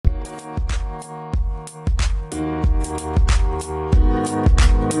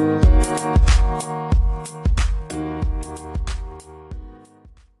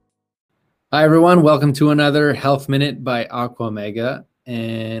Hi, everyone. Welcome to another Health Minute by Aquamega.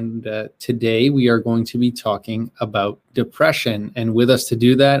 And today we are going to be talking about depression. And with us to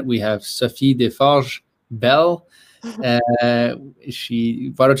do that, we have Sophie Deforge Bell. Why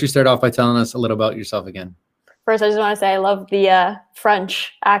don't you start off by telling us a little about yourself again? First, I just want to say I love the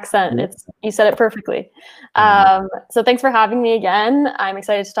French accent. You said it perfectly. So thanks for having me again. I'm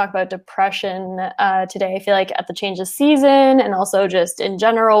excited to talk about depression today. I feel like at the change of season and also just in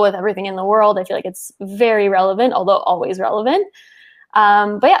general with everything in the world, I feel like it's very relevant, although always relevant.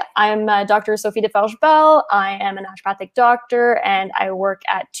 But yeah, I'm Dr. Sophie Deforge Bell. I am a naturopathic doctor and I work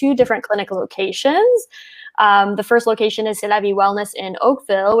at 2 different clinical locations. The first location is C'est La Vie Wellness in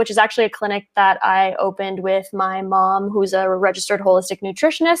Oakville, which is actually a clinic that I opened with my mom, who's a registered holistic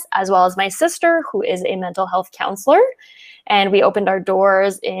nutritionist, as well as my sister, who is a mental health counselor. And we opened our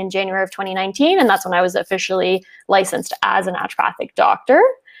doors in January of 2019, and that's when I was officially licensed as a naturopathic doctor.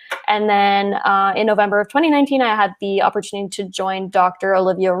 And then in November of 2019, I had the opportunity to join Dr.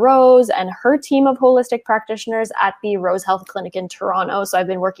 Olivia Rose and her team of holistic practitioners at the Rose Health Clinic in Toronto. So I've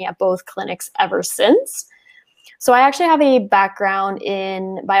been working at both clinics ever since. So I actually have a background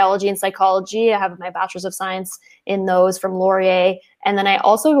in biology and psychology. I have my bachelor's of science in those from Laurier. And then I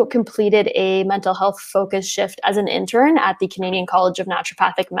also completed a mental health focus shift as an intern at the Canadian College of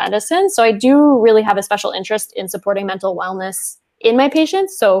Naturopathic Medicine. So I do really have a special interest in supporting mental wellness in my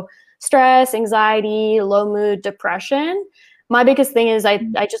patients. So stress, anxiety, low mood, depression. My biggest thing is I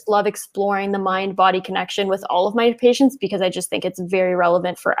just love exploring the mind-body connection with all of my patients because I just think it's very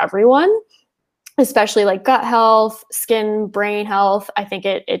relevant for everyone, especially like gut health, skin, brain health. I think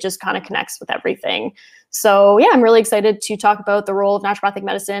it just kind of connects with everything. So yeah, I'm really excited to talk about the role of naturopathic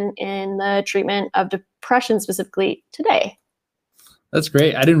medicine in the treatment of depression specifically today. That's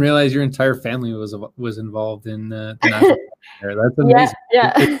great. I didn't realize your entire family was involved in the natural care. That's amazing.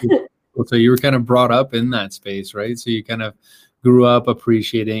 Yeah. So you were kind of brought up in that space, right? So you kind of grew up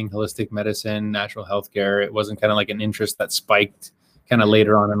appreciating holistic medicine, natural health care. It wasn't kind of like an interest that spiked kind of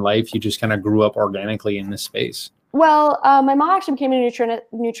later on in life. You just kind of grew up organically in this space. Well, my mom actually became a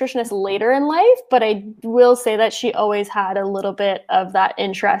nutritionist later in life, but I will say that she always had a little bit of that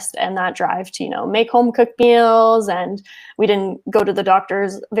interest and that drive to, make home cooked meals. And we didn't go to the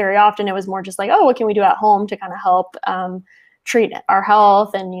doctors very often. It was more just like, oh, what can we do at home to kind of help treat our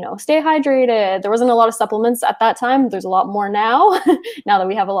health and, stay hydrated. There wasn't a lot of supplements at that time. There's a lot more now, now that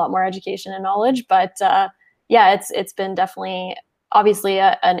we have a lot more education and knowledge. But yeah, it's been definitely obviously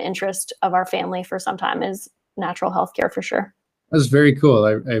an interest of our family for some time is natural health care for sure. That's very cool.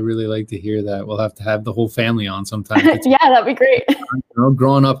 I really like to hear that. We'll have to have the whole family on sometime. Yeah, that'd be great.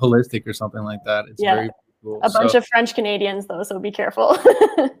 Growing up holistic or something like that. It's very cool. A bunch of French Canadians though, so be careful.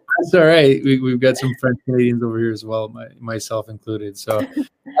 That's all right. We've got some French Canadians over here as well, myself included. So,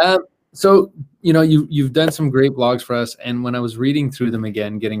 you've done some great blogs for us. And when I was reading through them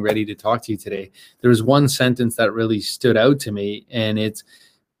again, getting ready to talk to you today, there was one sentence that really stood out to me, and it's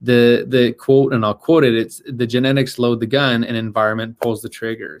the quote, and I'll quote it. It's the genetics load the gun and environment pulls the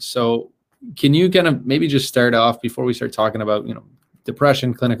trigger. So can you kind of maybe just start off before we start talking about,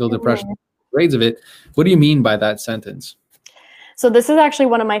 depression, clinical depression, grades of it? What do you mean by that sentence? So this is actually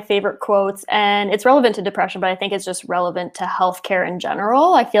one of my favorite quotes, and it's relevant to depression, but I think it's just relevant to healthcare in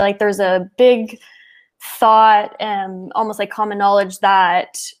general. I feel like there's a big thought and almost like common knowledge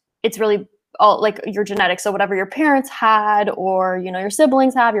that it's really all like your genetics. So whatever your parents had or, your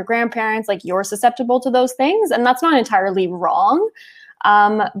siblings have, your grandparents, like you're susceptible to those things. And that's not entirely wrong.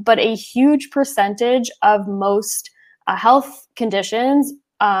 But a huge percentage of most health conditions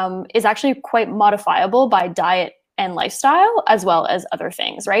is actually quite modifiable by diet and lifestyle, as well as other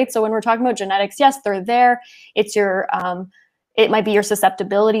things, right? So when we're talking about genetics, yes, they're there. It's your, it might be your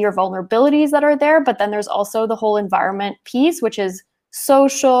susceptibility or vulnerabilities that are there, but then there's also the whole environment piece, which is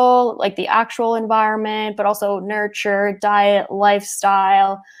social, like the actual environment, but also nurture, diet,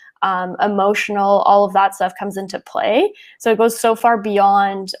 lifestyle, emotional, all of that stuff comes into play. So it goes so far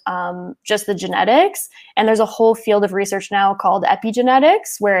beyond just the genetics. And there's a whole field of research now called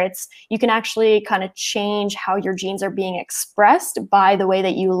epigenetics, where you can actually kind of change how your genes are being expressed by the way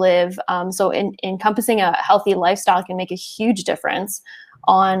that you live. So encompassing a healthy lifestyle can make a huge difference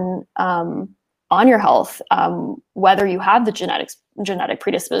on your health, whether you have the genetic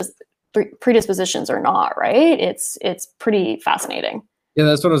predispositions or not, right? It's pretty fascinating. Yeah,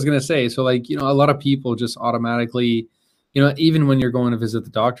 that's what I was going to say. So a lot of people just automatically, even when you're going to visit the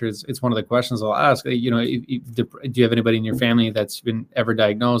doctor, it's one of the questions I'll ask, do you have anybody in your family that's been ever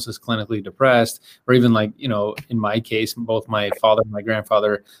diagnosed as clinically depressed? Or even in my case, both my father and my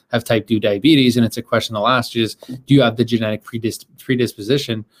grandfather have type 2 diabetes. And it's a question I'll ask is, do you have the genetic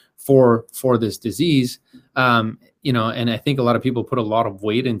predisposition for this disease. You know, and I think a lot of people put a lot of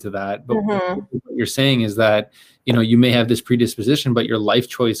weight into that. But what you're saying is that, you know, you may have this predisposition, but your life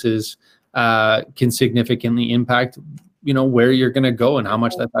choices can significantly impact, you know, where you're going to go and how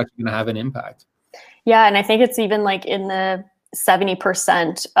much that's actually going to have an impact. Yeah. And I think it's even like in the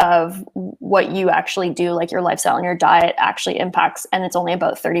 70% of what you actually do, like your lifestyle and your diet actually impacts, and it's only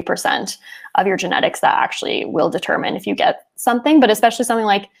about 30% of your genetics that actually will determine if you get something. But especially something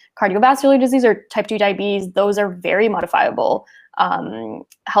like cardiovascular disease or type 2 diabetes, those are very modifiable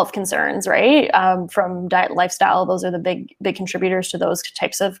health concerns, right? From diet, lifestyle, those are the big contributors to those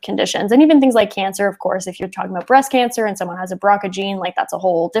types of conditions. And even things like cancer, of course, if you're talking about breast cancer and someone has a BRCA gene, like that's a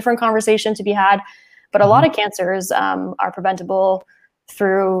whole different conversation to be had. But a lot of cancers are preventable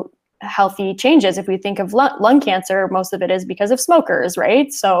through healthy changes. If we think of lung cancer, most of it is because of smokers,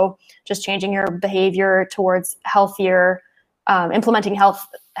 right? So just changing your behavior towards healthier, implementing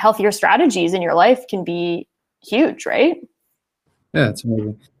healthier strategies in your life can be huge, right? Yeah, it's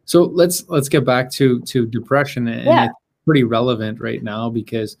amazing. So let's get back to depression, and it's pretty relevant right now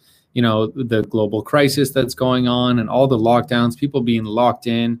because, you know, the global crisis that's going on and all the lockdowns, people being locked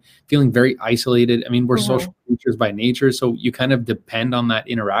in, feeling very isolated. I mean, we're social creatures by nature, so you kind of depend on that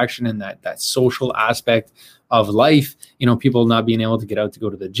interaction and that social aspect of life, you know, people not being able to get out to go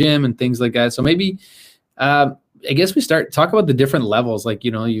to the gym and things like that. So maybe, I guess we talk about the different levels. Like,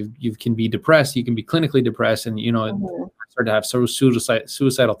 you know, you can be depressed, you can be clinically depressed, and, you know, start to have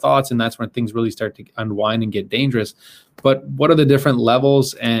suicidal thoughts, and that's when things really start to unwind and get dangerous. But what are the different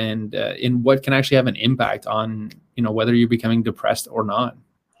levels, and in what can actually have an impact on, you know, whether you're becoming depressed or not?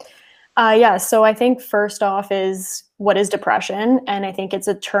 Yeah, so I think first off is, what is depression? And I think it's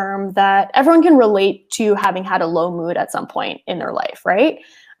a term that everyone can relate to having had a low mood at some point in their life, right?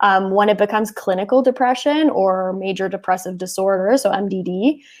 When it becomes clinical depression or major depressive disorder, so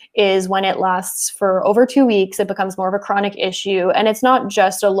MDD, is when it lasts for over 2 weeks. It becomes more of a chronic issue. And it's not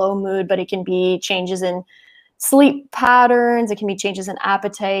just a low mood, but it can be changes in sleep patterns. It can be changes in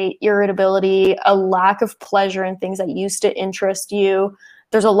appetite, irritability, a lack of pleasure in things that used to interest you.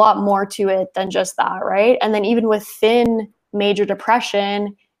 There's a lot more to it than just that, right? And then even within major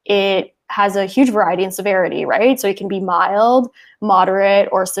depression, it has a huge variety in severity, right? So it can be mild, moderate,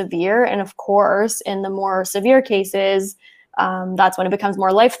 or severe. And of course, in the more severe cases, that's when it becomes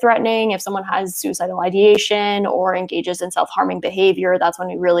more life-threatening. If someone has suicidal ideation or engages in self-harming behavior, that's when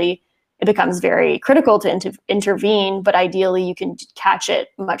it becomes very critical to intervene. But ideally, you can catch it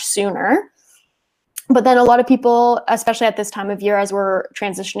much sooner. But then a lot of people, especially at this time of year, as we're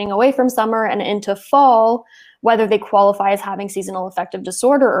transitioning away from summer and into fall, whether they qualify as having seasonal affective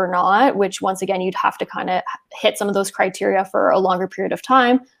disorder or not, which once again, you'd have to kind of hit some of those criteria for a longer period of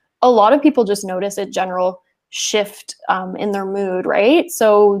time. A lot of people just notice a general shift in their mood, right?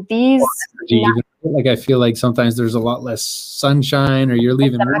 So these... Like, I feel like sometimes there's a lot less sunshine, or you're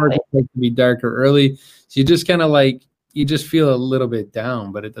leaving work, it's like to be darker early. So you just kind of like, you just feel a little bit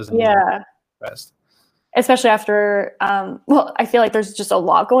down, but it doesn't mean you're depressed. Especially after, well, I feel like there's just a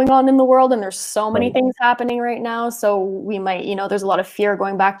lot going on in the world, and there's so many things happening right now. So we might, you know, there's a lot of fear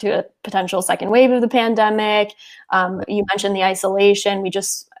going back to a potential second wave of the pandemic. You mentioned the isolation. We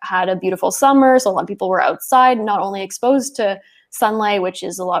just had a beautiful summer, so a lot of people were outside, not only exposed to sunlight, which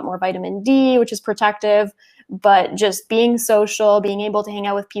is a lot more vitamin D, which is protective, but just being social, being able to hang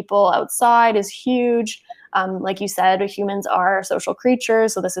out with people outside is huge. Like you said, humans are social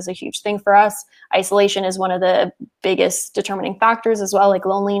creatures, so this is a huge thing for us. Isolation is one of the biggest determining factors as well, like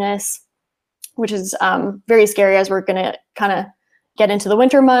loneliness, which is very scary as we're going to kind of get into the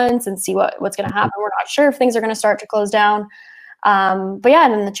winter months and see what's going to happen. We're not sure if things are going to start to close down. But yeah,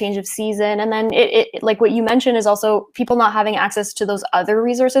 and then the change of season. And then it like what you mentioned is also people not having access to those other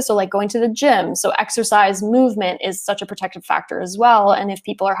resources. So like going to the gym. So exercise, movement is such a protective factor as well. And if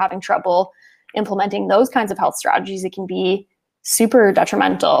people are having trouble implementing those kinds of health strategies, it can be super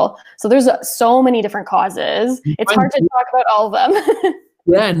detrimental. So there's so many different causes. It's hard to talk about all of them.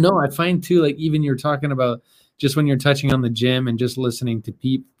 Yeah, no, I find too, like even you're talking about just when you're touching on the gym and just listening to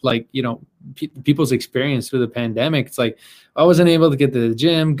people, like, you know, people's experience through the pandemic. It's like, I wasn't able to get to the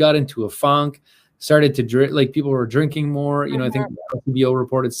gym, got into a funk, started to drink, like people were drinking more. You know, I think LCBO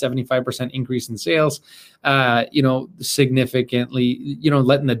reported 75% increase in sales, you know, significantly, you know,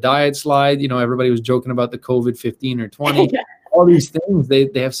 letting the diet slide. You know, everybody was joking about the COVID 15 or 20. All these things, they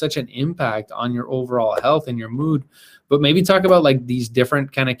have such an impact on your overall health and your mood. But maybe talk about like these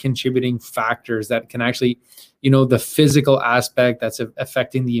different kind of contributing factors that can actually, you know, the physical aspect that's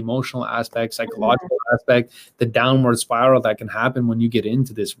affecting the emotional aspect, psychological aspect, the downward spiral that can happen when you get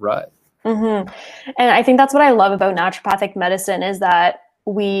into this rut. And I think that's what I love about naturopathic medicine is that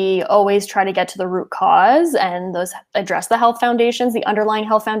we always try to get to the root cause and those address the health foundations, the underlying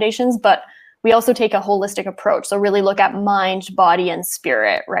health foundations, but we also take a holistic approach. So really look at mind, body, and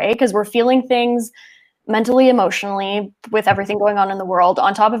spirit, right? Because we're feeling things mentally, emotionally, with everything going on in the world,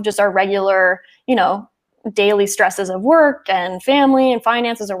 on top of just our regular, daily stresses of work and family and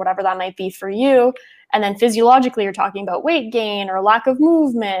finances or whatever that might be for you. And then physiologically, you're talking about weight gain or lack of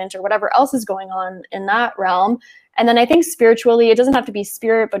movement or whatever else is going on in that realm. And then I think spiritually, it doesn't have to be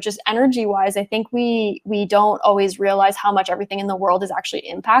spirit, but just energy wise, I think we don't always realize how much everything in the world is actually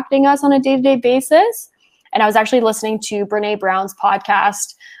impacting us on a day-to-day basis. And I was actually listening to Brene Brown's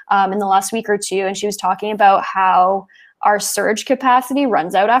podcast in the last week or two, and she was talking about how our surge capacity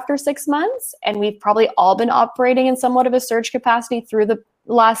runs out after 6 months. And we've probably all been operating in somewhat of a surge capacity through the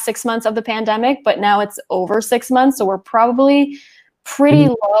last 6 months of the pandemic, but now it's over 6 months. So we're probably pretty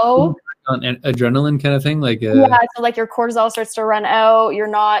low. On adrenaline kind of thing, yeah, so like your cortisol starts to run out. You're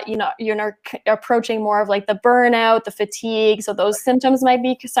not approaching more of like the burnout, the fatigue. So those symptoms might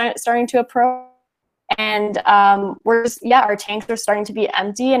be starting to approach. And our tanks are starting to be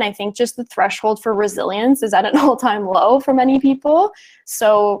empty. And I think just the threshold for resilience is at an all-time low for many people.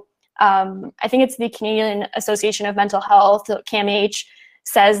 So I think it's the Canadian Association of Mental Health, CAMH,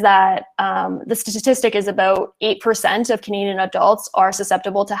 says that the statistic is about 8% of Canadian adults are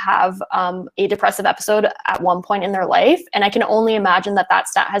susceptible to have a depressive episode at one point in their life. And I can only imagine that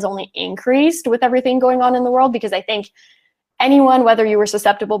stat has only increased with everything going on in the world, because I think anyone, whether you were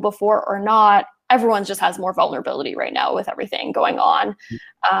susceptible before or not, everyone just has more vulnerability right now with everything going on.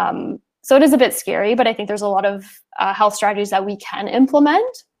 So it is a bit scary, but I think there's a lot of health strategies that we can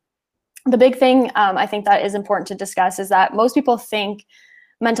implement. The big thing I think that is important to discuss is that most people think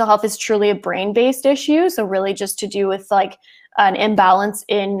mental health is truly a brain-based issue. So really just to do with like an imbalance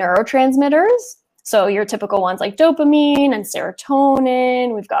in neurotransmitters. So your typical ones like dopamine and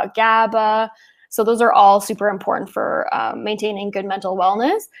serotonin, we've got GABA. So those are all super important for maintaining good mental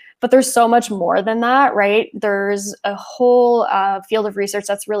wellness. But there's so much more than that, right? There's a whole field of research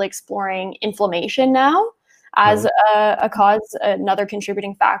that's really exploring inflammation now as a cause, another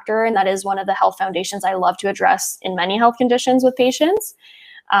contributing factor. And that is one of the health foundations I love to address in many health conditions with patients.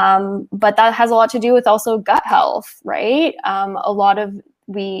 But that has a lot to do with also gut health, right?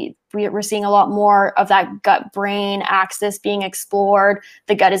 We're seeing a lot more of that gut-brain axis being explored.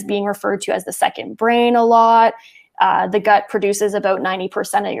 The gut is being referred to as the second brain a lot. The gut produces about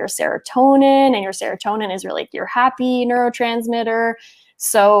 90% of your serotonin, and your serotonin is really your happy neurotransmitter.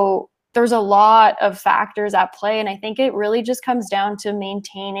 So there's a lot of factors at play, and I think it really just comes down to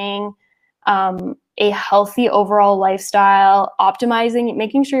maintaining a healthy overall lifestyle, optimizing,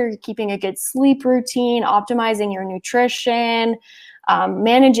 making sure you're keeping a good sleep routine, optimizing your nutrition,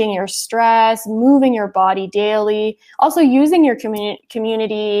 managing your stress, moving your body daily, also using your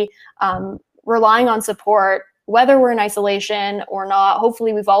community, relying on support, whether we're in isolation or not.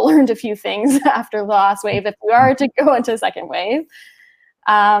 Hopefully we've all learned a few things after the last wave, if we are to go into a second wave.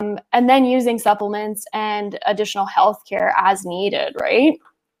 And then using supplements and additional healthcare as needed, right?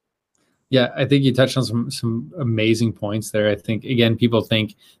 Yeah, I think you touched on some amazing points there. I think, again, people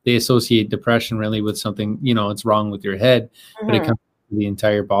think they associate depression really with something, it's wrong with your head, but it comes to the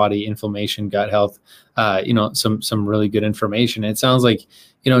entire body, inflammation, gut health, some really good information. It sounds like,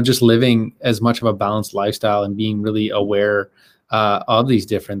 just living as much of a balanced lifestyle and being really aware of these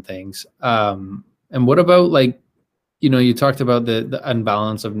different things. And what about you talked about the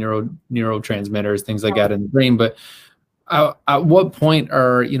unbalance of neurotransmitters, things like that in the brain, but at what point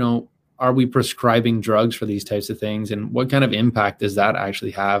are we prescribing drugs for these types of things, and what kind of impact does that actually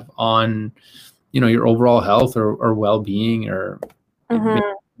have on, your overall health or well-being, or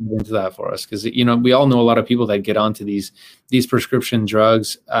into that for us? Because, we all know a lot of people that get onto these prescription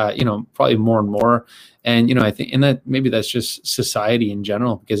drugs, probably more and more. And, I think, and that maybe that's just society in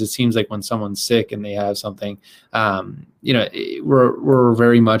general, because it seems like when someone's sick and they have something, we're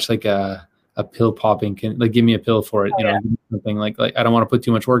very much like a pill popping, give me a pill for it, something like I don't want to put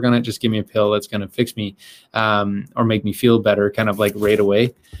too much work on it, just give me a pill that's going to fix me or make me feel better, kind of like right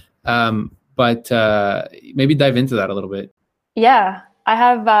away. But maybe dive into that a little bit. Yeah, I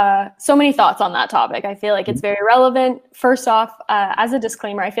have so many thoughts on that topic. I feel like it's very relevant. First off, as a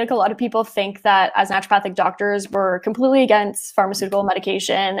disclaimer, I feel like a lot of people think that as naturopathic doctors, we're completely against pharmaceutical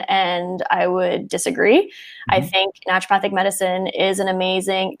medication, and I would disagree. I think naturopathic medicine is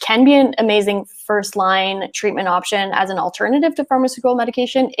can be an amazing first-line treatment option as an alternative to pharmaceutical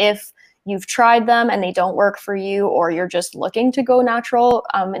medication if you've tried them and they don't work for you, or you're just looking to go natural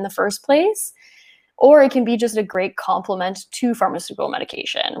in the first place. Or it can be just a great complement to pharmaceutical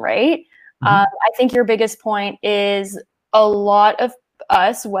medication, right? I think your biggest point is a lot of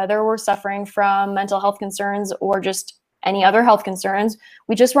us, whether we're suffering from mental health concerns or just any other health concerns,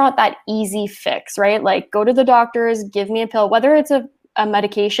 we just want that easy fix, right? Like, go to the doctors, give me a pill, whether it's a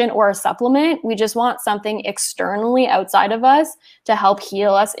medication or a supplement. We just want something externally outside of us to help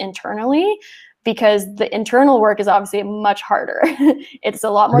heal us internally, because the internal work is obviously much harder. It's a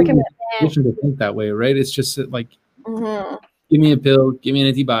lot more commitment. To think that way, right? It's just like, give me a pill, give me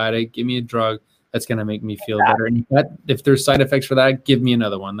an antibiotic, give me a drug that's going to make me feel better. And if there's side effects for that, give me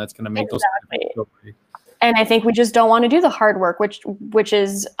another one that's going to make those side effects go away. And I think we just don't want to do the hard work, which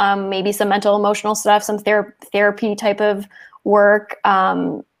is maybe some mental, emotional stuff, some therapy type of work,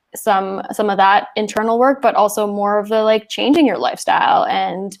 some of that internal work, but also more of the like changing your lifestyle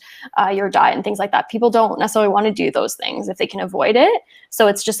and your diet and things like that. People don't necessarily want to do those things if they can avoid it. So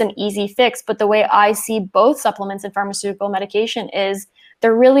it's just an easy fix. But the way I see both supplements and pharmaceutical medication is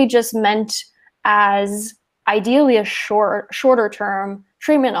they're really just meant as ideally a shorter term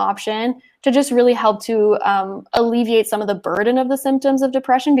treatment option to just really help to alleviate some of the burden of the symptoms of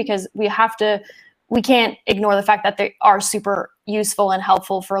depression, because we can't ignore the fact that they are super useful and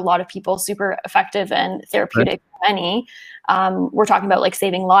helpful for a lot of people, super effective and therapeutic for many. We're talking about like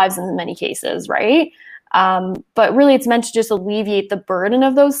saving lives in many cases, right? But really it's meant to just alleviate the burden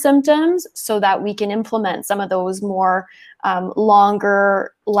of those symptoms so that we can implement some of those more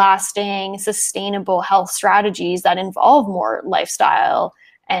longer lasting, sustainable health strategies that involve more lifestyle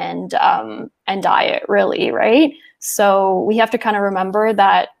and diet, really, right? So we have to kind of remember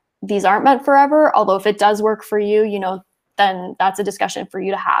that these aren't meant forever, although if it does work for you, then that's a discussion for you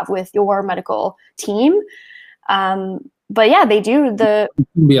to have with your medical team. But yeah, they do it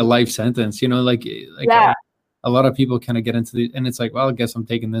can be a life sentence, like yeah. A lot of people kind of get into and it's like, well, I guess I'm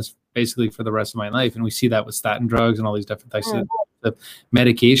taking this basically for the rest of my life. And we see that with statin drugs and all these different types of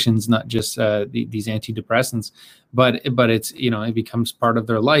medications, not just these antidepressants, but it's, it becomes part of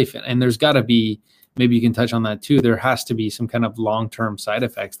their life. And there's got to be, maybe you can touch on that too. There has to be some kind of long-term side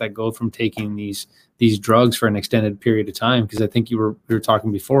effects that go from taking these drugs for an extended period of time. Because I think we were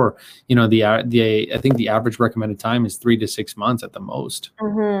talking before, I think the average recommended time is 3 to 6 months at the most.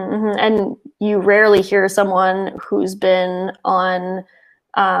 And you rarely hear someone who's been on,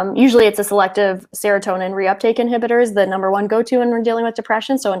 usually it's a selective serotonin reuptake inhibitor is the number one go-to when we're dealing with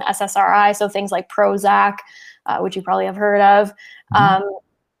depression. So an SSRI, so things like Prozac, which you probably have heard of.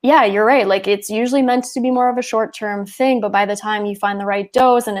 Yeah, you're right. Like, it's usually meant to be more of a short-term thing, but by the time you find the right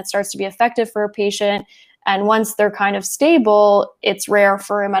dose and it starts to be effective for a patient, and once they're kind of stable, it's rare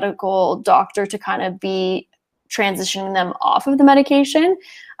for a medical doctor to kind of be transitioning them off of the medication.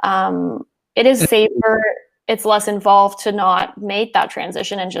 It is safer. It's less involved to not make that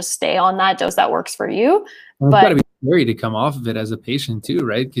transition and just stay on that dose that works for you. Well, it's got to be scary to come off of it as a patient too,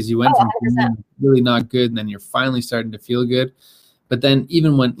 right? Because you went from being really not good, and then you're finally starting to feel good. But then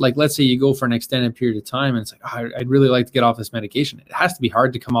even when, like, let's say you go for an extended period of time and it's like, oh, I'd really like to get off this medication. It has to be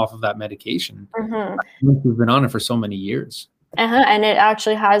hard to come off of that medication. We've been on it for so many years. And it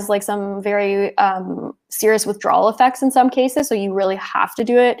actually has like some very serious withdrawal effects in some cases. So you really have to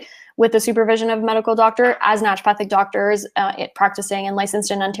do it with the supervision of a medical doctor. As naturopathic doctors practicing and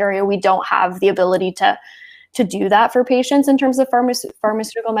licensed in Ontario, we don't have the ability to do that for patients in terms of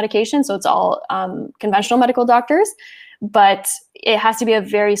pharmaceutical medication. So it's all conventional medical doctors. But it has to be a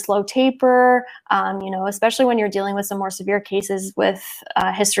very slow taper, especially when you're dealing with some more severe cases with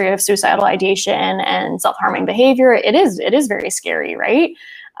a history of suicidal ideation and self-harming behavior. It is very scary, right?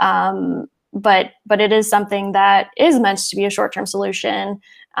 But it is something that is meant to be a short-term solution,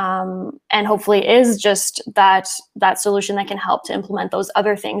 and hopefully is just that solution that can help to implement those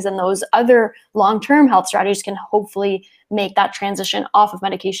other things, and those other long-term health strategies can hopefully make that transition off of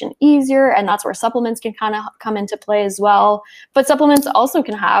medication easier. And that's where supplements can kind of come into play as well. But supplements also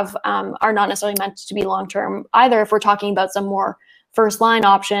can are not necessarily meant to be long-term either. If we're talking about some more first-line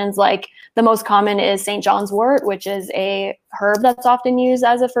options, like the most common is St. John's wort, which is a herb that's often used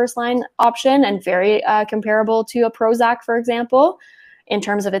as a first-line option and very comparable to a Prozac, for example, in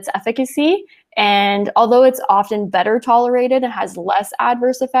terms of its efficacy. And although it's often better tolerated and has less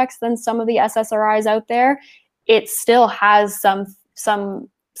adverse effects than some of the SSRIs out there, it still has some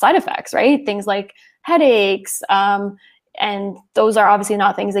side effects, right? Things like headaches, and those are obviously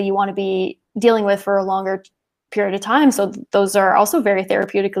not things that you want to be dealing with for a longer period of time. So those are also very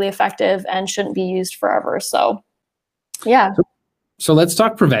therapeutically effective and shouldn't be used forever. So, yeah. So let's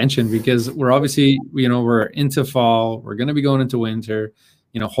talk prevention, because we're obviously, we're into fall, we're going to be going into winter,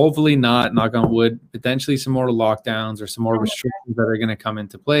 hopefully not, knock on wood, potentially some more lockdowns or some more restrictions that are going to come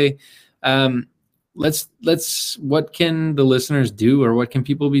into play. What can the listeners do, or what can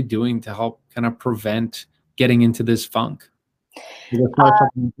people be doing to help kind of prevent getting into this funk? As far as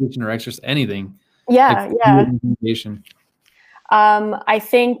supplementation or exercise, anything. Yeah, Like yeah. foundation. I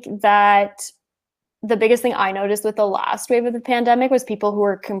think that the biggest thing I noticed with the last wave of the pandemic was people who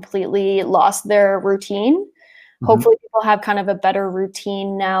were completely lost their routine. Hopefully people have kind of a better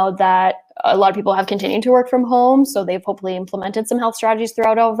routine now that a lot of people have continued to work from home. So they've hopefully implemented some health strategies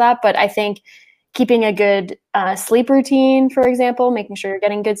throughout all of that. But I think keeping a good sleep routine, for example, making sure you're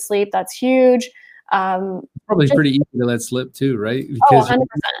getting good sleep, that's huge. Probably pretty easy to let slip too, right? Oh, Because 100%.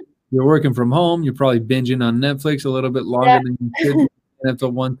 you're working from home, you're probably binging on Netflix a little bit longer than you should until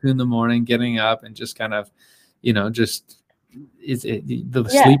 1, 2 in the morning, getting up and just kind of, just the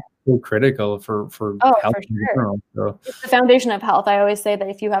sleep is so critical for health in general. So it's the foundation of health. I always say that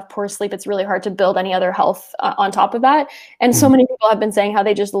if you have poor sleep, it's really hard to build any other health on top of that. And so many people have been saying how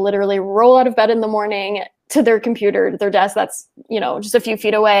they just literally roll out of bed in the morning to their computer, to their desk that's, just a few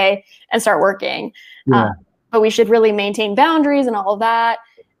feet away and start working. But we should really maintain boundaries and all of that.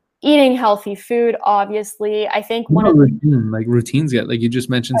 Eating healthy food, obviously. I think routines get, like you just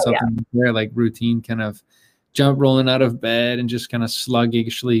mentioned something there, like routine kind of rolling out of bed and just kind of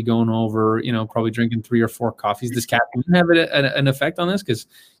sluggishly going over, probably drinking 3 or 4 coffees. Does caffeine have an effect on this? Because,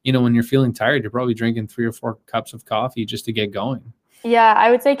 when you're feeling tired, you're probably drinking 3 or 4 cups of coffee just to get going. Yeah,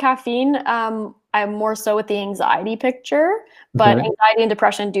 I would say caffeine. I'm more so with the anxiety picture, but anxiety and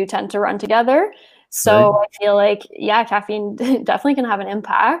depression do tend to run together. So I feel like, caffeine definitely can have an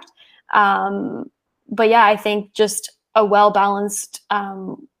impact. But yeah, I think just a well-balanced,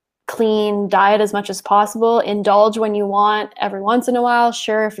 clean diet as much as possible. Indulge when you want every once in a while.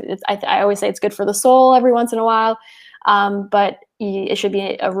 Sure, if I always say it's good for the soul every once in a while, but it should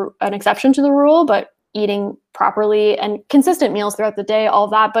be an exception to the rule. But eating properly and consistent meals throughout the day, all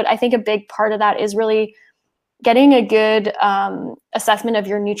that. But I think a big part of that is really getting a good assessment of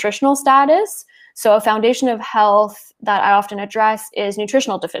your nutritional status. So a foundation of health that I often address is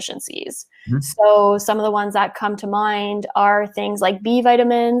nutritional deficiencies. So some of the ones that come to mind are things like B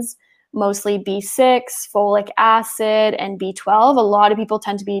vitamins, mostly B6, folic acid, and B12. A lot of people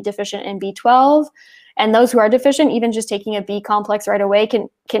tend to be deficient in B12. And those who are deficient, even just taking a B complex right away can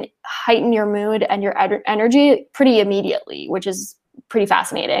heighten your mood and your energy pretty immediately, which is pretty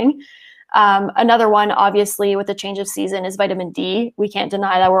fascinating. Another one, obviously, with the change of season is vitamin D. We can't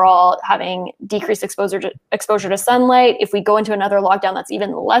deny that we're all having decreased exposure to sunlight. If we go into another lockdown, that's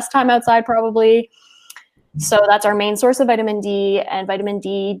even less time outside probably. So that's our main source of vitamin D, and vitamin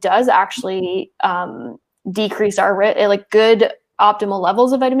D does actually decrease our risk. Like good optimal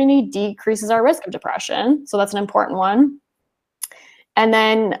levels of vitamin D decreases our risk of depression. So that's an important one. And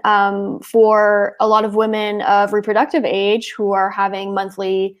then for a lot of women of reproductive age who are having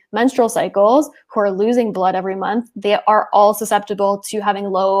monthly menstrual cycles, who are losing blood every month, they are all susceptible to having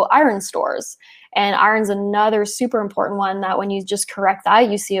low iron stores. And iron's another super important one that when you just correct that,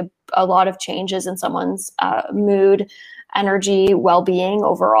 you see a lot of changes in someone's mood, energy, well-being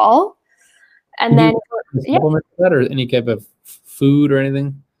overall. And then supplement that or any type of food or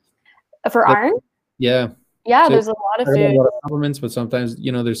anything? For iron? Yeah. Yeah, so there's a lot of food. A lot of supplements, but sometimes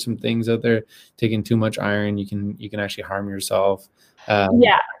there's some things out there. Taking too much iron, you can actually harm yourself.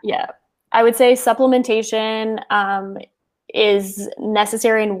 Yeah. I would say supplementation is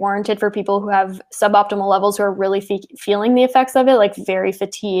necessary and warranted for people who have suboptimal levels, who are really feeling the effects of it, like very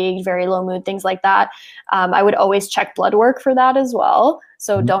fatigued, very low mood, things like that. I would always check blood work for that as well.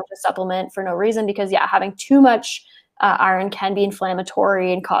 So don't just supplement for no reason, because having too much iron can be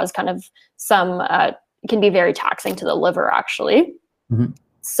inflammatory and cause kind of some can be very taxing to the liver, actually.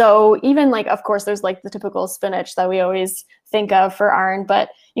 So even of course, there's the typical spinach that we always think of for iron, but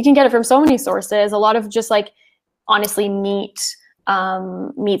you can get it from so many sources. A lot of just honestly, meat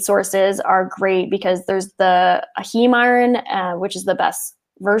sources are great because there's the heme iron, which is the best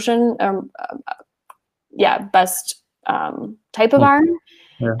version, best type of iron.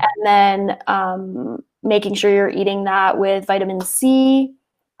 And then making sure you're eating that with vitamin C.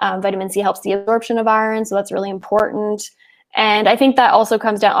 Vitamin C helps the absorption of iron, so that's really important. And I think that also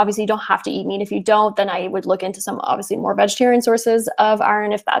comes down, obviously you don't have to eat meat. If you don't, then I would look into some obviously more vegetarian sources of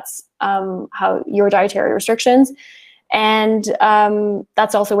iron if that's how your dietary restrictions. And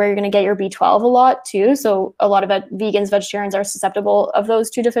that's also where you're going to get your B12 a lot too. So a lot of vegans, vegetarians are susceptible of those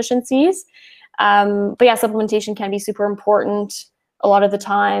two deficiencies. But supplementation can be super important a lot of the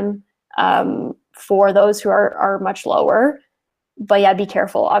time for those who are much lower. But be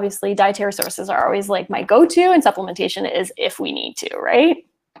careful. Obviously, dietary sources are always my go-to, and supplementation is if we need to, right?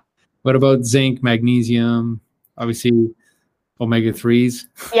 What about zinc, magnesium, obviously omega-3s?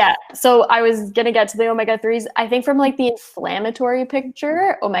 Yeah, so I was going to get to the omega-3s. I think from the inflammatory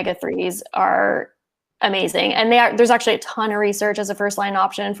picture, omega-3s are amazing. And there's actually a ton of research as a first line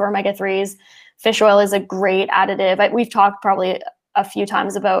option for omega-3s. Fish oil is a great additive. We've talked probably a few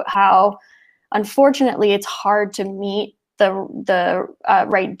times about how, unfortunately, it's hard to meet the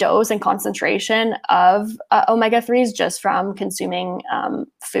right dose and concentration of omega-3s just from consuming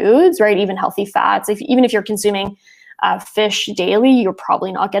foods, right? Even healthy fats. Even if you're consuming fish daily, you're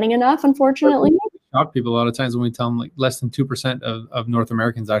probably not getting enough, unfortunately. Shock people a lot of times when we tell them like less than 2% of North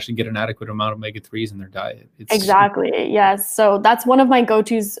Americans actually get an adequate amount of omega-3s in their diet. Exactly. Yes. So that's one of my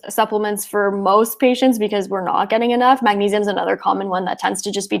go-to supplements for most patients because we're not getting enough. Magnesium is another common one that tends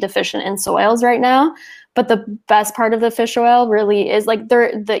to just be deficient in soils right now. But the best part of the fish oil really is like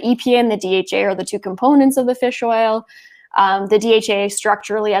the EPA and the DHA are the two components of the fish oil. The DHA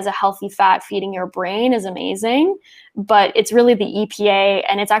structurally as a healthy fat feeding your brain is amazing, but it's really the EPA,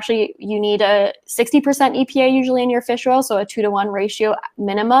 and it's actually, you need a 60% EPA usually in your fish oil, so a 2-to-1 ratio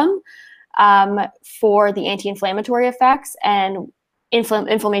minimum for the anti-inflammatory effects. And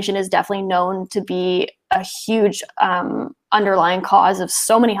inflammation is definitely known to be a huge underlying cause of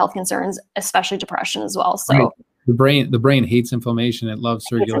so many health concerns, especially depression as well. So. Right. The brain hates inflammation. It loves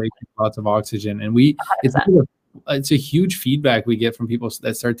circulation, lots of oxygen, and it's a huge feedback we get from people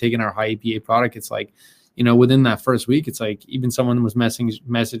that start taking our high EPA product. It's like, within that first week, it's like even someone was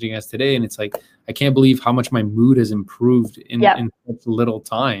messaging us today, and it's like, I can't believe how much my mood has improved in such little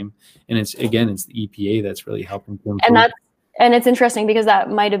time. And it's the EPA that's really helping to improve. And it's interesting because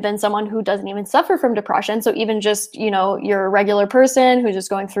that might have been someone who doesn't even suffer from depression. So even just, your regular person who's just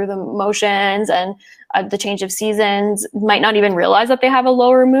going through the motions and the change of seasons might not even realize that they have a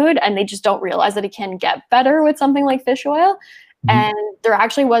lower mood, and they just don't realize that it can get better with something like fish oil. Mm-hmm. And there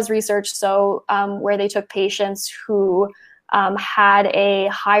actually was research where they took patients who had a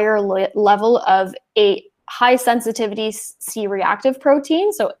higher level of a high sensitivity C-reactive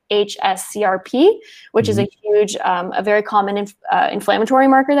protein, so HSCRP, which is a huge, a very common inflammatory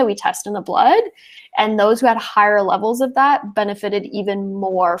marker that we test in the blood. And those who had higher levels of that benefited even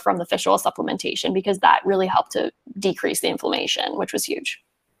more from the fish oil supplementation because that really helped to decrease the inflammation, which was huge.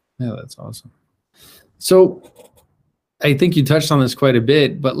 Yeah, that's awesome. So I think you touched on this quite a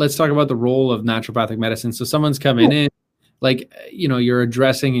bit, but let's talk about the role of naturopathic medicine. So someone's coming in, like, you're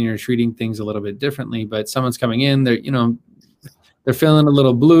addressing and you're treating things a little bit differently, but someone's coming in, they're feeling a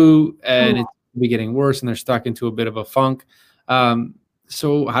little blue and it's getting worse and they're stuck into a bit of a funk.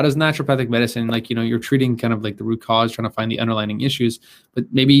 So how does naturopathic medicine, you're treating kind of like the root cause, trying to find the underlying issues, but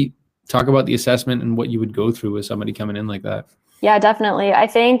maybe talk about the assessment and what you would go through with somebody coming in like that. Yeah, definitely. I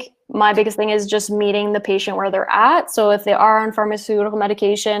think my biggest thing is just meeting the patient where they're at. So if they are on pharmaceutical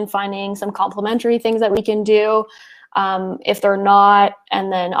medication, finding some complementary things that we can do. If they're not, and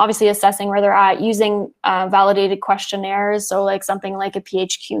then obviously assessing where they're at using validated questionnaires. So like something like a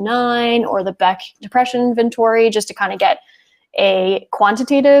PHQ-9 or the Beck Depression Inventory, just to kind of get a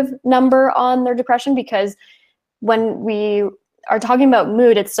quantitative number on their depression, because when we are talking about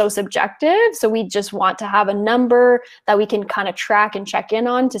mood, it's so subjective. So we just want to have a number that we can kind of track and check in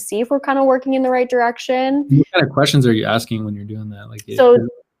on to see if we're kind of working in the right direction. What kind of questions are you asking when you're doing that?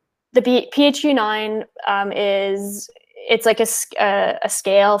 The PHQ-9 it's like a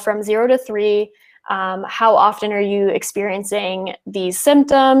scale from 0 to 3. How often are you experiencing these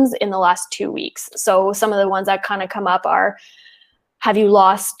symptoms in the last 2 weeks? So some of the ones that kind of come up are, have you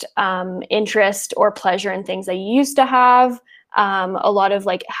lost interest or pleasure in things that you used to have? A lot of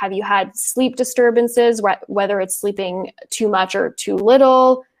have you had sleep disturbances, whether it's sleeping too much or too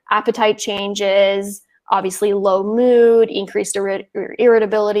little, appetite changes, obviously low mood, increased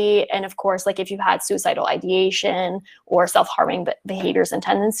irritability, and of course, if you've had suicidal ideation or self-harming behaviors and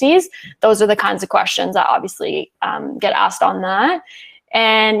tendencies. Those are the kinds of questions that obviously get asked on that.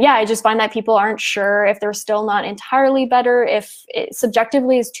 And yeah, I just find that people aren't sure if they're still not entirely better, if it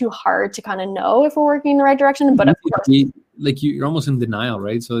subjectively is too hard to kind of know if we're working in the right direction. But of course, you're almost in denial,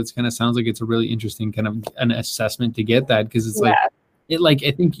 right? So it's kind of sounds like it's a really interesting kind of an assessment to get that, because it's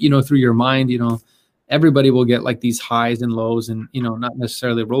I think, through your mind, everybody will get these highs and lows, and not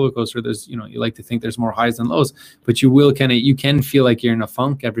necessarily a roller coaster. There's you like to think there's more highs than lows, but you can feel like you're in a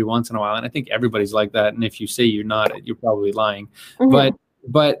funk every once in a while, and I think everybody's like that. And if you say you're not, you're probably lying. Mm-hmm.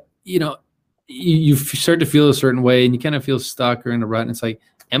 But you start to feel a certain way, and you kind of feel stuck or in a rut, and it's like,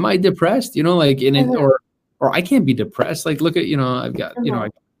 am I depressed? Or I can't be depressed. Look at I've got I've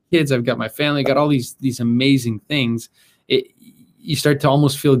got kids, I've got my family, got all these amazing things. You start to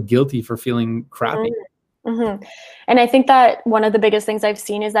almost feel guilty for feeling crappy. Mm-hmm. And I think that one of the biggest things I've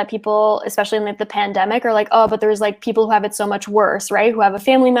seen is that people, especially in like the pandemic, are like, oh, but there's like people who have it so much worse, right? Who have a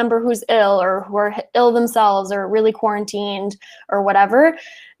family member who's ill or who are ill themselves or really quarantined or whatever.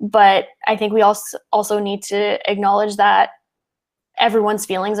 But I think we also need to acknowledge that everyone's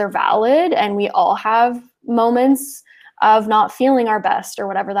feelings are valid and we all have moments of not feeling our best or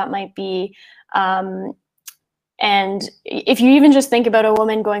whatever that might be. And if you even just think about a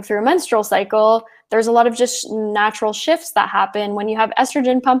woman going through a menstrual cycle, there's a lot of just natural shifts that happen. When you have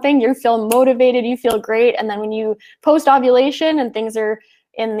estrogen pumping, you feel motivated, you feel great. And then when you post ovulation and things are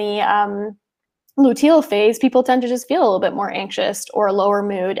in the luteal phase, people tend to just feel a little bit more anxious or a lower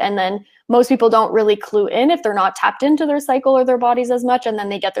mood. And then most people don't really clue in if they're not tapped into their cycle or their bodies as much. And then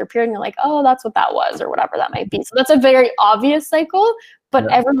they get their period and they're like, oh, that's what that was or whatever that might be. So that's a very obvious cycle, but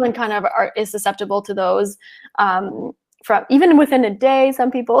everyone kind of is susceptible to those. From even within a day,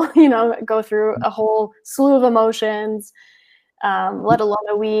 some people, go through a whole slew of emotions, let alone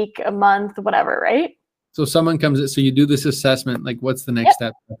a week, a month, whatever, right? So someone comes in, so you do this assessment, like what's the next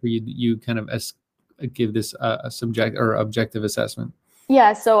step for you kind of give this a subject or objective assessment?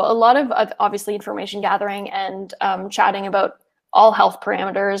 Yeah, so a lot of obviously information gathering and chatting about all health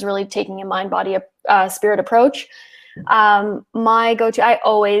parameters, really taking a mind, body, spirit approach. My go-to, I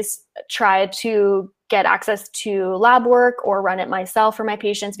always try to get access to lab work or run it myself for my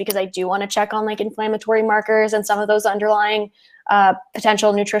patients because I do want to check on like inflammatory markers and some of those underlying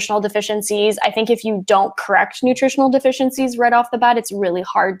potential nutritional deficiencies. I think if you don't correct nutritional deficiencies right off the bat, it's really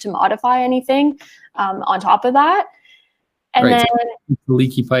hard to modify anything on top of that. And right, then so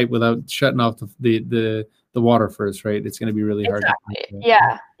leaky pipe without shutting off the water first, right? It's going to be really hard.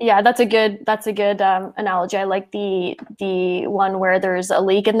 Yeah, that's a good analogy. I like the one where there's a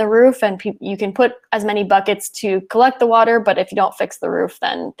leak in the roof and you can put as many buckets to collect the water, but if you don't fix the roof,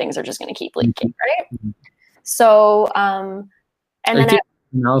 then things are just going to keep leaking, right? Mm-hmm. So and then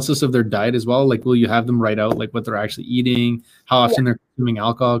analysis of their diet as well, like will you have them write out like what they're actually eating, how often they're consuming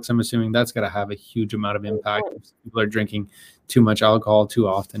alcohol, because I'm assuming that's got to have a huge amount of impact. If people are drinking too much alcohol too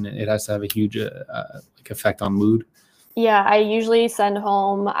often, it has to have a huge like effect on mood. Yeah, I usually send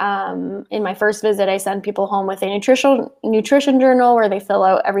home in my first visit, I send people home with a nutrition journal where they fill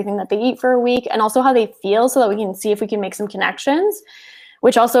out everything that they eat for a week and also how they feel so that we can see if we can make some connections,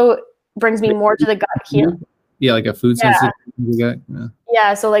 which also brings me more to the gut healing. Yeah, like a food sensitivity.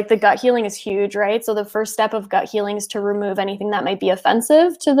 Yeah, so like the gut healing is huge, right? So the first step of gut healing is to remove anything that might be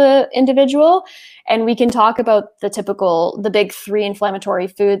offensive to the individual. And we can talk about the big 3 inflammatory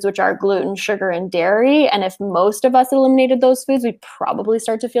foods, which are gluten, sugar, and dairy. And if most of us eliminated those foods, we'd probably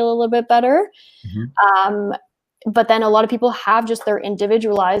start to feel a little bit better. Mm-hmm. But then a lot of people have just their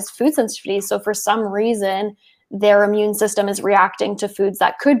individualized food sensitivities. So for some reason, their immune system is reacting to foods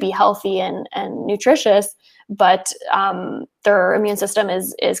that could be healthy and nutritious, but their immune system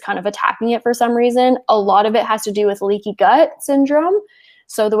is kind of attacking it for some reason. A lot of it has to do with leaky gut syndrome.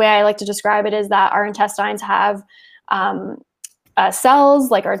 So the way I like to describe it is that our intestines have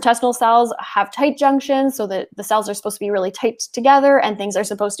cells, like our intestinal cells have tight junctions, so that the cells are supposed to be really tight together and things are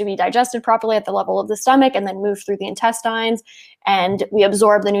supposed to be digested properly at the level of the stomach and then move through the intestines, and we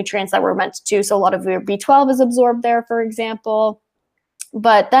absorb the nutrients that we're meant to. So a lot of your B12 is absorbed there, for example.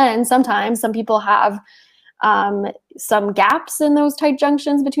 But then sometimes some people have some gaps in those tight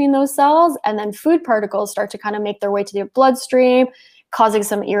junctions between those cells, and then food particles start to kind of make their way to the bloodstream, causing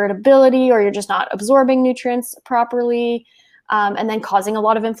some irritability, or you're just not absorbing nutrients properly, and then causing a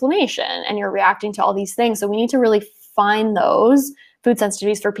lot of inflammation, and you're reacting to all these things. So we need to really find those food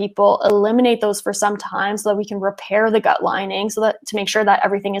sensitivities for people, eliminate those for some time so that we can repair the gut lining, so that to make sure that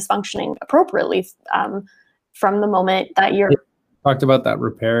everything is functioning appropriately from the moment that you're talked about that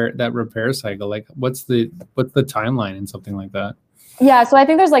repair cycle. Like what's the timeline in something like that? Yeah, so I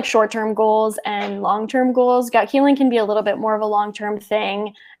think there's like short-term goals and long-term goals. Gut healing can be a little bit more of a long-term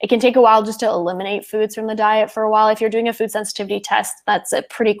thing. It can take a while just to eliminate foods from the diet for a while. If you're doing a food sensitivity test, that's a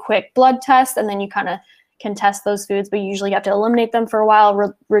pretty quick blood test, and then you kind of can test those foods, but you usually have to eliminate them for a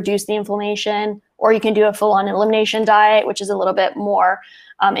while, reduce the inflammation, or you can do a full-on elimination diet, which is a little bit more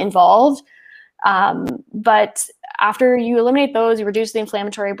involved. But after you eliminate those, you reduce the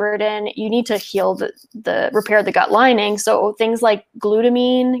inflammatory burden, you need to heal repair the gut lining. So things like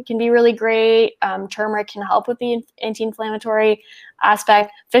glutamine can be really great. Turmeric can help with the anti-inflammatory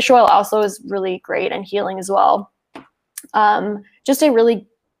aspect. Fish oil also is really great and healing as well. Just to really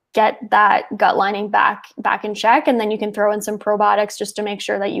get that gut lining back in check. And then you can throw in some probiotics just to make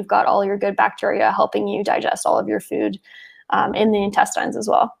sure that you've got all your good bacteria helping you digest all of your food in the intestines as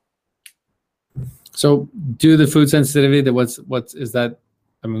well. So do the food sensitivity, what is that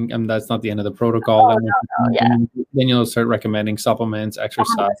I mean, that's not the end of the protocol. Oh, Then, no, no, yeah. then you'll start recommending supplements,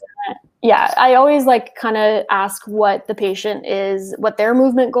 exercise. 100%. Yeah, I always like kind of ask what the patient is, what their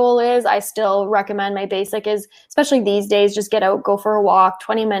movement goal is. I still recommend my basic is, especially these days, just get out, go for a walk,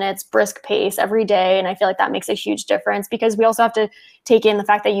 20 minutes, brisk pace every day. And I feel like that makes a huge difference because we also have to take in the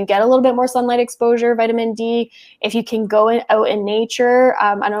fact that you get a little bit more sunlight exposure, vitamin D. If you can go out in nature,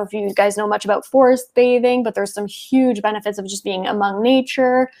 I don't know if you guys know much about forest bathing, but there's some huge benefits of just being among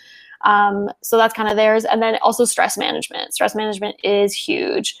nature. So that's kind of theirs. And then also stress management. Stress management is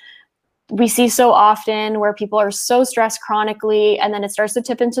huge. We see so often where people are so stressed chronically, and then it starts to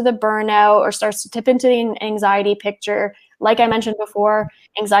tip into the burnout or starts to tip into the anxiety picture. Like I mentioned before,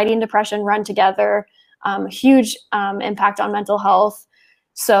 anxiety and depression run together, huge impact on mental health.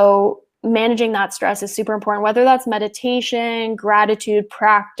 So managing that stress is super important, whether that's meditation, gratitude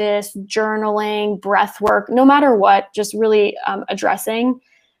practice, journaling, breath work, no matter what, just really addressing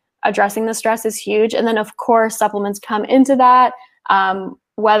the stress is huge. And then of course, supplements come into that.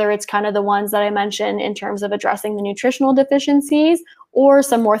 Whether it's kind of the ones that I mentioned in terms of addressing the nutritional deficiencies or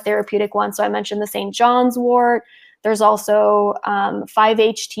some more therapeutic ones. So I mentioned the St. John's wort. There's also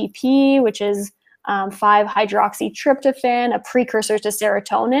 5-HTP, which is 5-hydroxytryptophan, a precursor to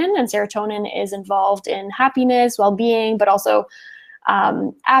serotonin. And serotonin is involved in happiness, well-being, but also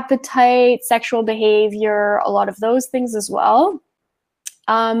appetite, sexual behavior, a lot of those things as well.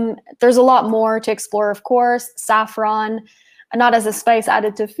 There's a lot more to explore, of course. Saffron, not as a spice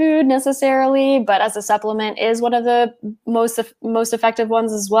added to food necessarily, but as a supplement is one of the most effective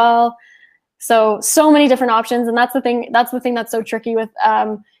ones as well. So many different options. And that's the thing that's so tricky with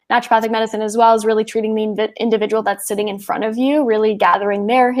naturopathic medicine as well, is really treating the individual that's sitting in front of you, really gathering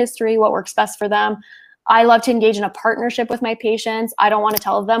their history, what works best for them. I love to engage in a partnership with my patients. I don't want to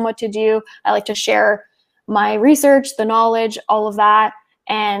tell them what to do. I like to share my research, the knowledge, all of that,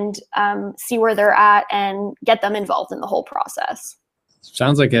 and see where they're at and get them involved in the whole process.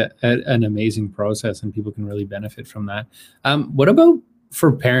 Sounds like an amazing process, and people can really benefit from that. What about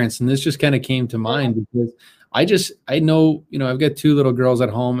for parents? And this just kind of came to mind because I know, I've got 2 little girls at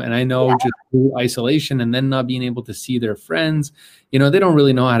home, and I know just through isolation and then not being able to see their friends, they don't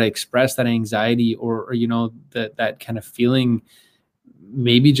really know how to express that anxiety or that kind of feeling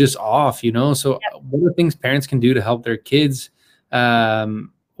maybe just off, So what are things parents can do to help their kids,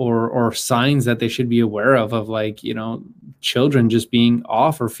 or signs that they should be aware of like, children just being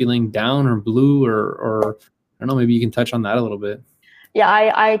off or feeling down or blue or I don't know, maybe you can touch on that a little bit. Yeah,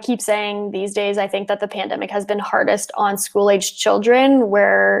 I keep saying these days, I think that the pandemic has been hardest on school-aged children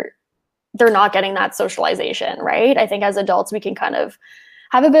where they're not getting that socialization, right? I think as adults, we can kind of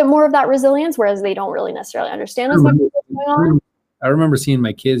have a bit more of that resilience, whereas they don't really necessarily understand as much what's going on. I remember seeing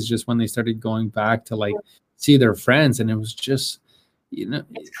my kids just when they started going back to like see their friends, and it was just,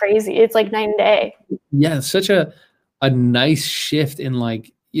 it's crazy. It's like night and day. Yeah, such a nice shift in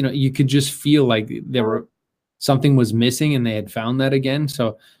like, you could just feel like something was missing and they had found that again.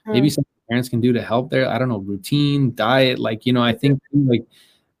 So maybe some parents can do to help there. I don't know, routine, diet, like, I think like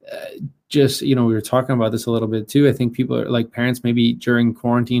just, we were talking about this a little bit too. I think people are like parents, maybe during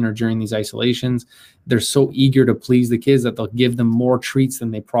quarantine or during these isolations, they're so eager to please the kids that they'll give them more treats than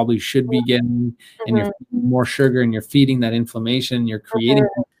they probably should be getting. And you're feeding more sugar and you're feeding that inflammation. You're creating,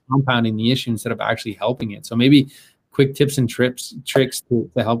 compounding the issue instead of actually helping it. So maybe quick tips and tricks to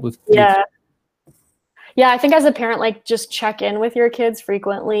help with. Yeah, I think as a parent, like just check in with your kids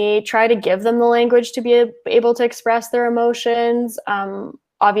frequently, try to give them the language to be able to express their emotions.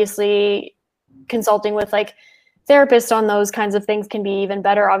 Obviously, consulting with like therapists on those kinds of things can be even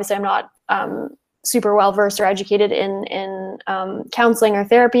better. Obviously, I'm not super well versed or educated in counseling or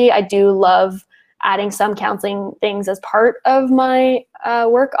therapy. I do love adding some counseling things as part of my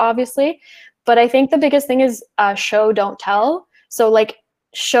work, obviously. But I think the biggest thing is show, don't tell. So like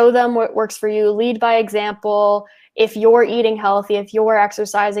show them what works for you, lead by example. If you're eating healthy, if you're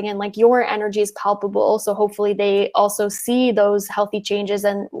exercising, and like your energy is palpable, so hopefully they also see those healthy changes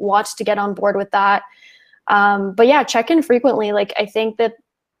and want to get on board with that. But yeah, check in frequently. Like I think that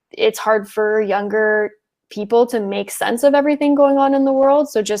it's hard for younger people to make sense of everything going on in the world.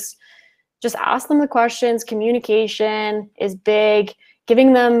 So just ask them the questions. Communication is big.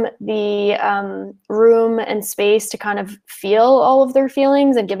 Giving them the room and space to kind of feel all of their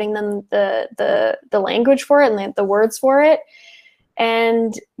feelings and giving them the language for it and the words for it.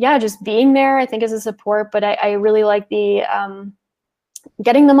 And yeah, just being there, I think, is a support. But I really like the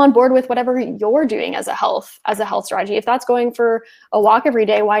getting them on board with whatever you're doing as a health strategy. If that's going for a walk every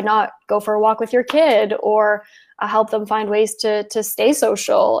day, why not go for a walk with your kid, or help them find ways to stay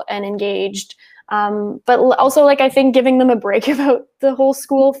social and engaged. But also, like, I think giving them a break about the whole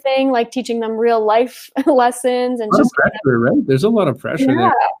school thing, like teaching them real life lessons and just pressure, right? There's a lot of pressure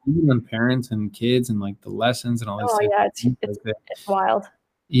yeah. there, even on parents and kids, and like the lessons and all these Oh types yeah, of things like that. it's wild.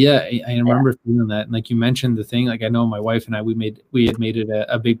 Yeah, I remember feeling that. And like you mentioned the thing, like I know my wife and I, we had made it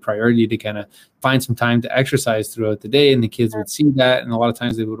a big priority to kind of find some time to exercise throughout the day, and the kids would see that, and a lot of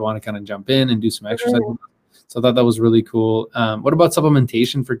times they would want to kind of jump in and do some exercise. So I thought that was really cool. What about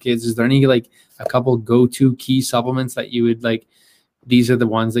supplementation for kids? Is there any like a couple go-to key supplements that you would like? These are the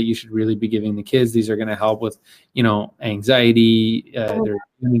ones that you should really be giving the kids. These are going to help with, anxiety, their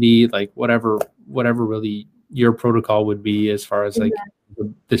immunity, like whatever really your protocol would be as far as like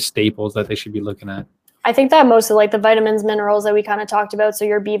the staples that they should be looking at. I think that most of like the vitamins, minerals that we kind of talked about. So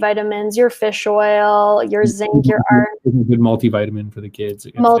your B vitamins, your fish oil, your zinc, your iron. Good multivitamin for the kids.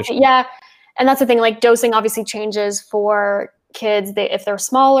 Yeah. And that's the thing, like dosing obviously changes for kids. If they're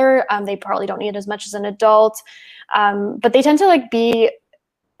smaller, they probably don't need as much as an adult. But they tend to like be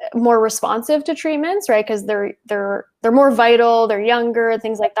more responsive to treatments, right? Because they're more vital, they're younger,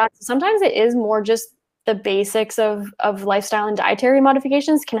 things like that. So sometimes it is more just the basics of lifestyle and dietary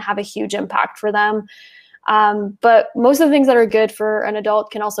modifications can have a huge impact for them. But most of the things that are good for an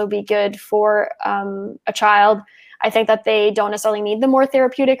adult can also be good for a child. I think that they don't necessarily need the more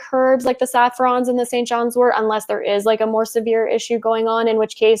therapeutic herbs like the saffrons and the St. John's wort unless there is like a more severe issue going on, in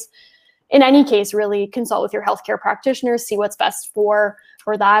which case, in any case, really consult with your healthcare practitioner, see what's best for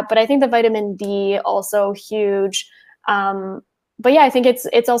that. But I think the vitamin D also huge. But yeah, I think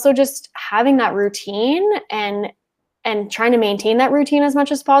it's also just having that routine and trying to maintain that routine as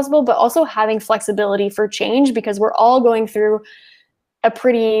much as possible, but also having flexibility for change, because we're all going through a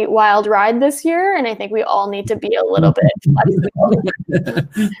pretty wild ride this year, and I think we all need to be a little bit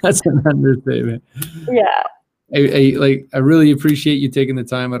flexible. That's an understatement. Yeah. I really appreciate you taking the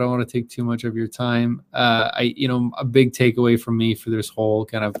time. I don't want to take too much of your time. A big takeaway from me for this whole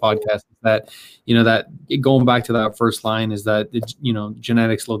kind of podcast is that, that going back to that first line is that,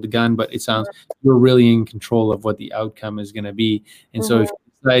 genetics load the gun, but it sounds you're really in control of what the outcome is going to be. And so if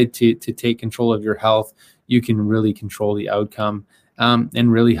you decide to take control of your health, you can really control the outcome.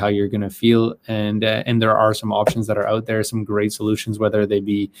 And really how you're going to feel. And there are some options that are out there, some great solutions, whether they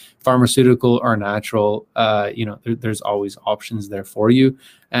be pharmaceutical or natural. There's always options there for you.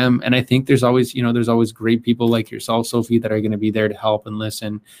 And I think there's always great people like yourself, Sophie, that are going to be there to help and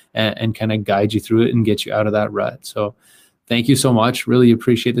listen and kind of guide you through it and get you out of that rut. So thank you so much. Really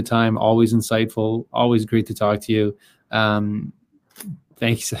appreciate the time. Always insightful. Always great to talk to you.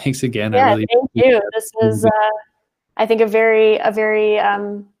 Thanks again. Yeah, thank you. This was, I think, a very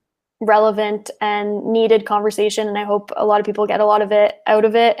relevant and needed conversation, and I hope a lot of people get a lot of it out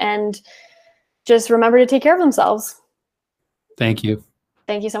of it, and just remember to take care of themselves. Thank you.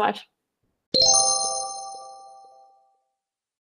 Thank you so much.